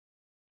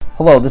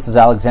Hello, this is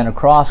Alexander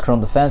Cross,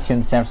 Criminal Defense here in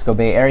the San Francisco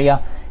Bay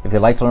Area. If you'd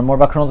like to learn more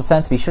about criminal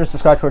defense, be sure to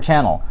subscribe to our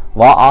channel,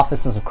 Law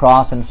Offices of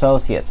Cross and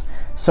Associates.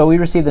 So we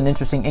received an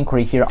interesting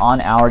inquiry here on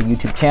our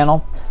YouTube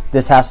channel.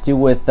 This has to do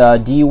with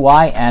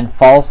DUI and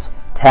false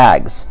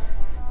tags.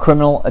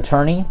 Criminal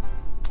attorney,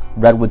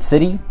 Redwood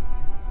City.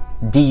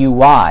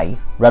 DUI,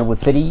 Redwood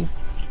City.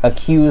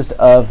 Accused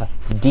of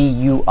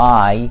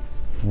DUI,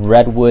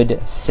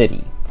 Redwood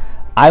City.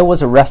 I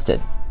was arrested.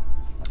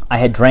 I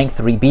had drank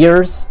 3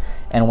 beers,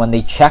 and when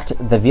they checked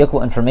the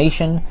vehicle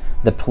information,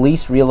 the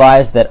police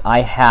realized that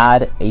I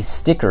had a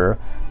sticker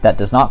that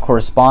does not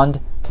correspond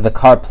to the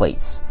car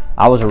plates.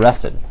 I was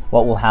arrested.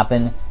 What will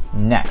happen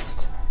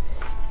next?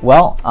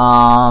 Well,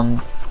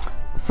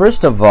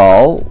 first of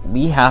all,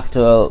 we have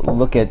to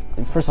look at,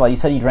 first of all, you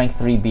said you drank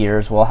 3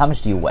 beers. Well, how much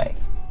do you weigh?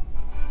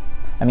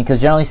 I mean, because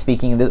generally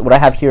speaking, what I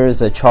have here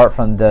is a chart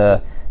from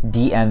the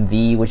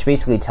DMV, which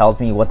basically tells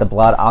me what the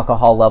blood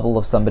alcohol level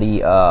of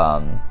somebody,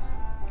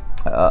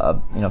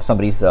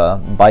 somebody's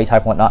body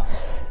type and whatnot.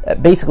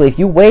 Basically, if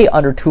you weigh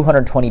under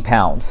 220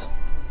 pounds,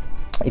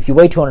 if you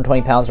weigh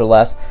 220 pounds or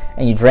less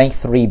and you drank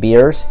 3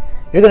 beers,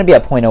 you're going to be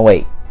at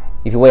 0.08.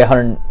 If you weigh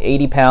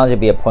 180 pounds, you'll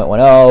be at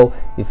 0.10.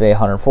 If you weigh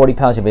 140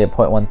 pounds, you'll be at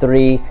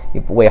 0.13.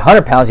 If you weigh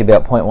 100 pounds, you'll be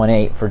at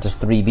 0.18 for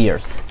just 3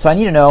 beers. So I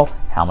need to know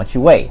how much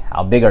you weigh.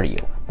 How big are you?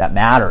 That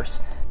matters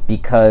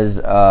because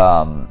if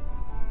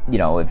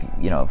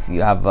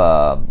you have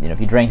if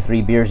you drank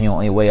 3 beers and you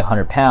only weigh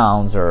 100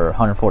 pounds or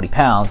 140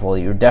 pounds, well,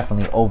 you're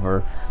definitely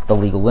over the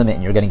legal limit,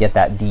 and you're going to get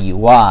that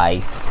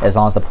DUI as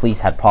long as the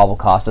police had probable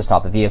cause to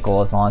stop the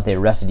vehicle, as long as they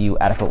arrested you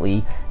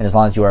adequately, and as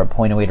long as you are at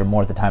 0.08 or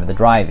more at the time of the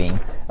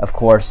driving. Of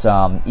course,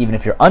 even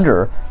if you're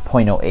under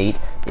 0.08,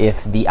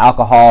 if the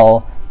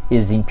alcohol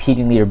is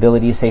impeding your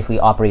ability to safely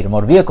operate a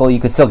motor vehicle, you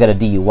could still get a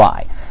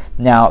DUI.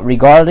 Now,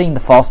 regarding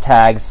the false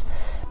tags,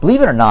 believe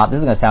it or not, this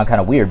is going to sound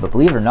kind of weird, but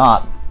believe it or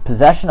not,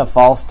 possession of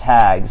false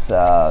tags,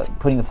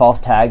 putting the false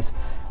tags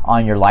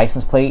on your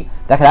license plate,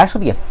 that could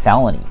actually be a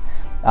felony.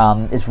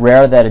 It's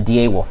rare that a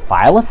DA will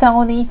file a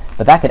felony,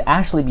 but that could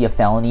actually be a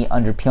felony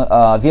under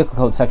Vehicle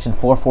Code Section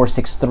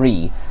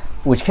 4463,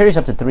 which carries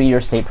up to 3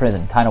 years state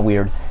prison. Kind of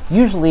weird.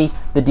 Usually,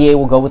 the DA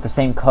will go with the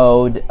same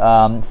code,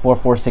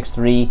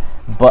 4463,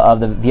 of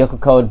the Vehicle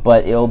Code,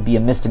 but it'll be a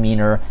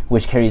misdemeanor,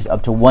 which carries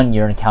up to 1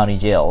 year in county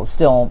jail.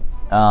 Still,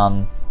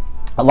 a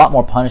lot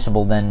more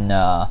punishable than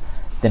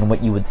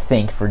what you would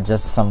think for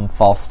just some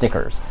false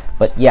stickers.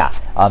 But yeah,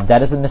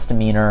 that is a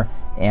misdemeanor,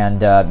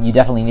 and you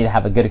definitely need to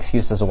have a good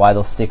excuse as to why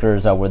those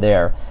stickers were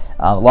there.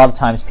 A lot of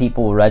times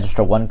people will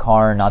register one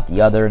car and not the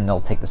other, and they'll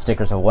take the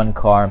stickers of one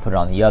car and put it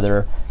on the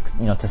other,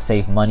 to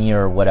save money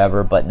or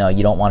whatever. But no,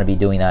 you don't want to be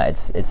doing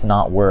that. It's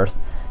not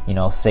worth,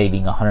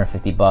 saving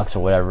 $150 or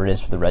whatever it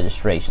is for the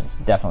registrations.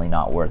 Definitely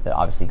not worth it.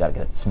 Obviously, you got to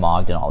get it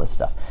smogged and all this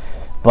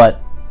stuff. But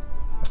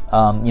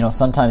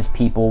sometimes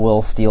people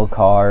will steal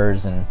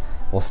cars and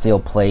will steal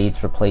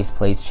plates, replace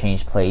plates,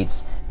 change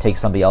plates, take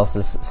somebody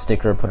else's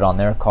sticker, put it on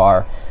their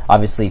car.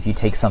 Obviously, if you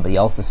take somebody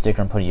else's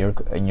sticker and put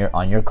it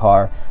on your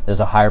car, there's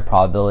a higher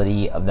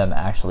probability of them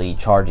actually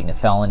charging a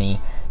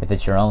felony. If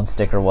it's your own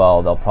sticker,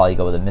 well, they'll probably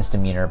go with a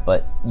misdemeanor.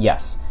 But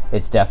yes,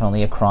 it's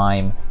definitely a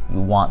crime. You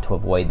want to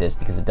avoid this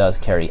because it does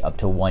carry up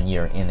to 1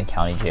 year in the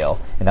county jail,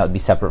 and that would be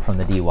separate from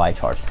the DUI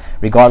charge.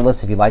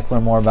 Regardless, if you'd like to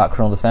learn more about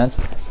criminal defense,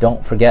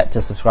 don't forget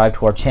to subscribe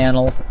to our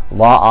channel,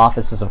 Law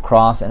Offices of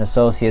Cross and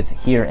Associates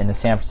here in the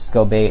San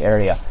Francisco Bay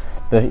Area.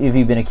 But if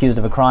you've been accused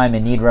of a crime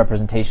and need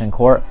representation in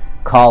court,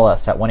 call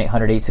us at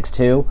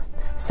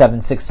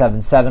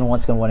 1-800-862-7677.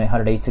 Once again,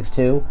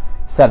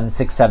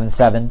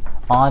 1-800-862-7677.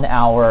 On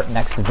our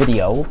next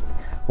video,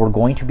 we're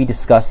going to be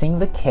discussing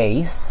the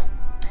case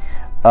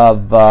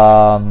of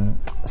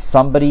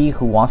somebody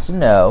who wants to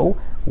know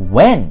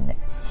when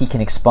he can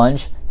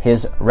expunge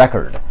his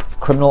record.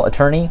 Criminal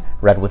attorney,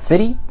 Redwood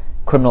City.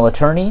 Criminal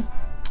attorney,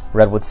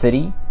 Redwood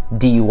City.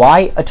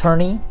 DUI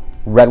attorney,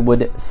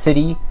 Redwood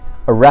City.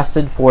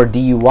 Arrested for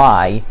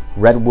DUI,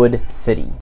 Redwood City.